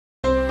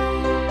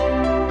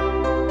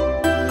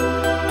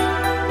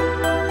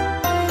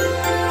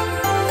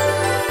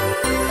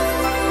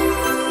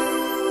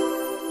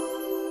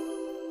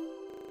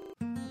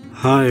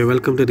Hi,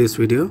 welcome to this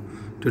video.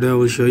 Today I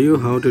will show you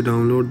how to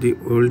download the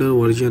older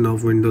version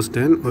of Windows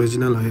 10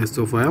 original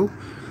ISO file.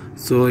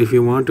 So if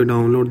you want to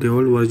download the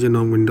old version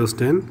of Windows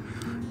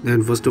 10,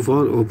 then first of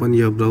all open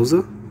your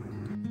browser.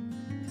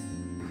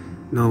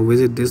 Now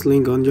visit this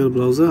link on your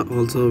browser,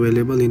 also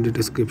available in the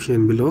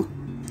description below.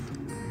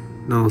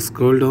 Now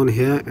scroll down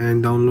here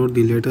and download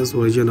the latest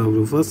version of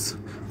Rufus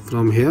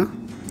from here.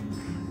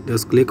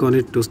 Just click on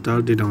it to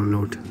start the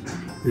download.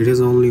 It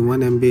is only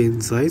 1 MB in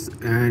size,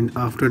 and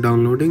after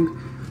downloading,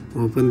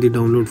 open the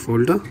download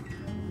folder.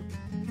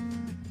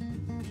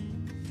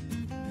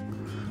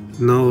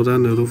 Now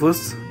run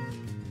Rufus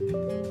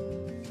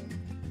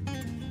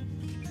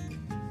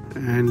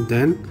and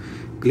then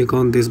click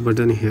on this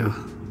button here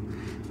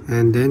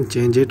and then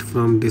change it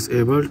from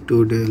disabled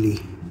to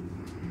daily,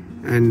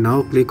 and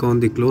now click on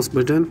the close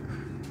button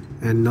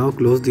and now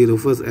close the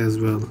Rufus as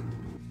well.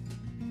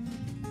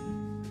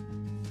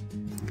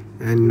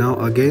 And now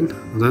again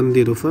run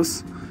the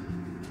Rufus.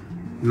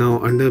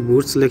 Now under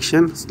boot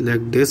selection,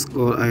 select disk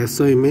or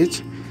ISO image,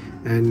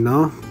 and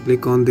now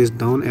click on this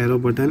down arrow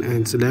button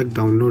and select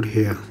download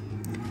here.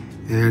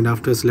 And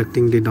after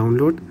selecting the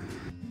download,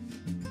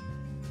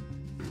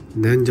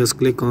 then just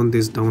click on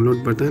this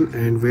download button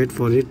and wait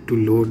for it to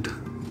load.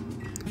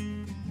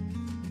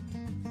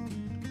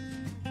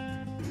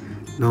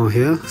 Now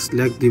here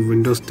select the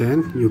Windows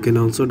 10. You can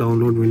also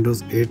download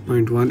Windows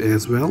 8.1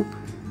 as well.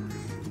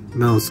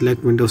 Now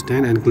select Windows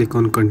 10 and click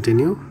on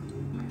continue.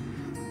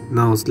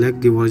 Now select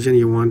the version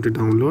you want to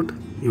download.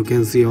 You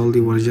can see all the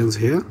versions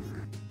here.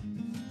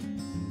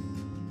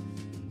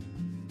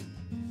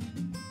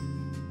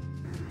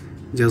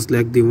 Just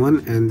select the one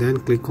and then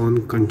click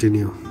on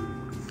continue.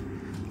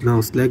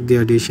 Now select the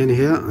edition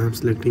here. I am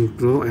selecting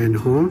Pro and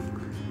Home.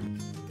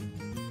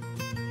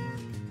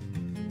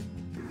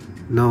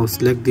 Now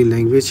select the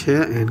language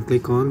here and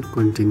click on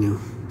continue.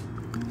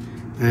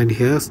 And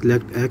here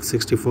select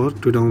x64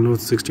 to download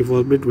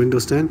 64-bit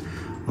Windows 10,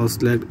 or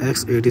select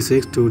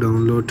x86 to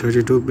download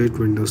 32-bit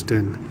Windows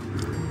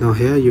 10. Now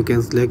here you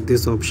can select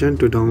this option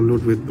to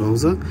download with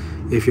browser.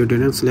 If you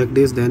didn't select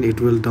this, then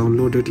it will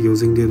download it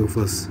using the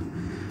Rufus.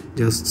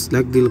 Just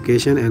select the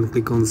location and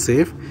click on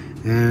save,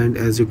 and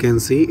as you can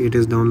see, it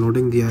is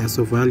downloading the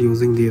ISO file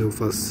using the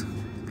Rufus.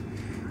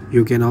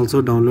 You can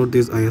also download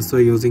this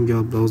ISO using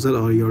your browser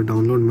or your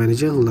download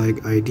manager like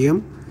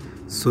IDM.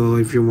 So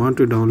if you want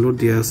to download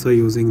the ISO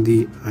using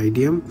the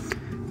IDM,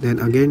 then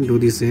again do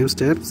the same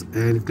steps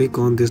and click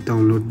on this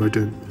download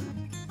button.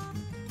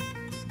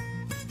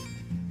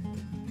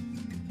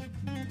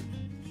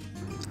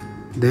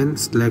 Then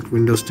select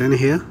Windows 10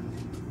 here,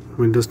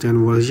 Windows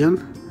 10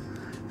 version,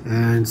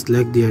 and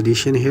select the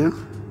edition here.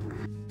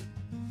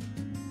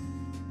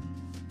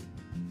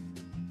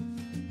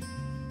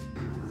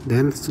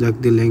 Then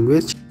select the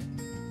language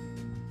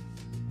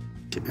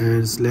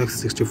and select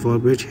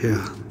 64-bit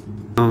here.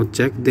 Now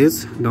check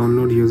this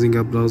download using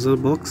a browser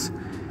box,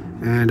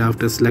 and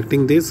after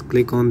selecting this,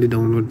 click on the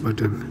download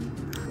button.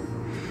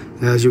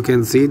 As you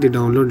can see, the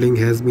download link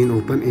has been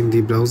opened in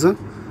the browser,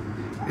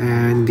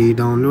 and the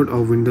download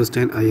of Windows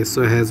 10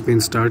 ISO has been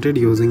started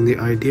using the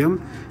IDM,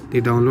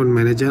 the download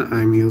manager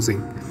I am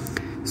using.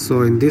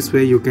 So in this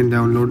way you can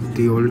download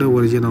the older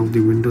version of the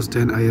Windows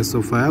 10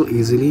 ISO file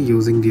easily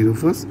using the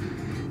Rufus.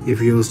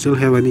 If you still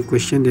have any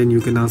question, then you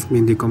can ask me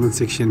in the comment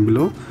section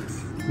below.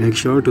 Make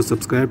sure to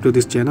subscribe to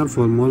this channel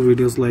for more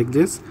videos like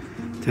this.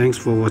 Thanks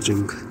for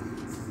watching.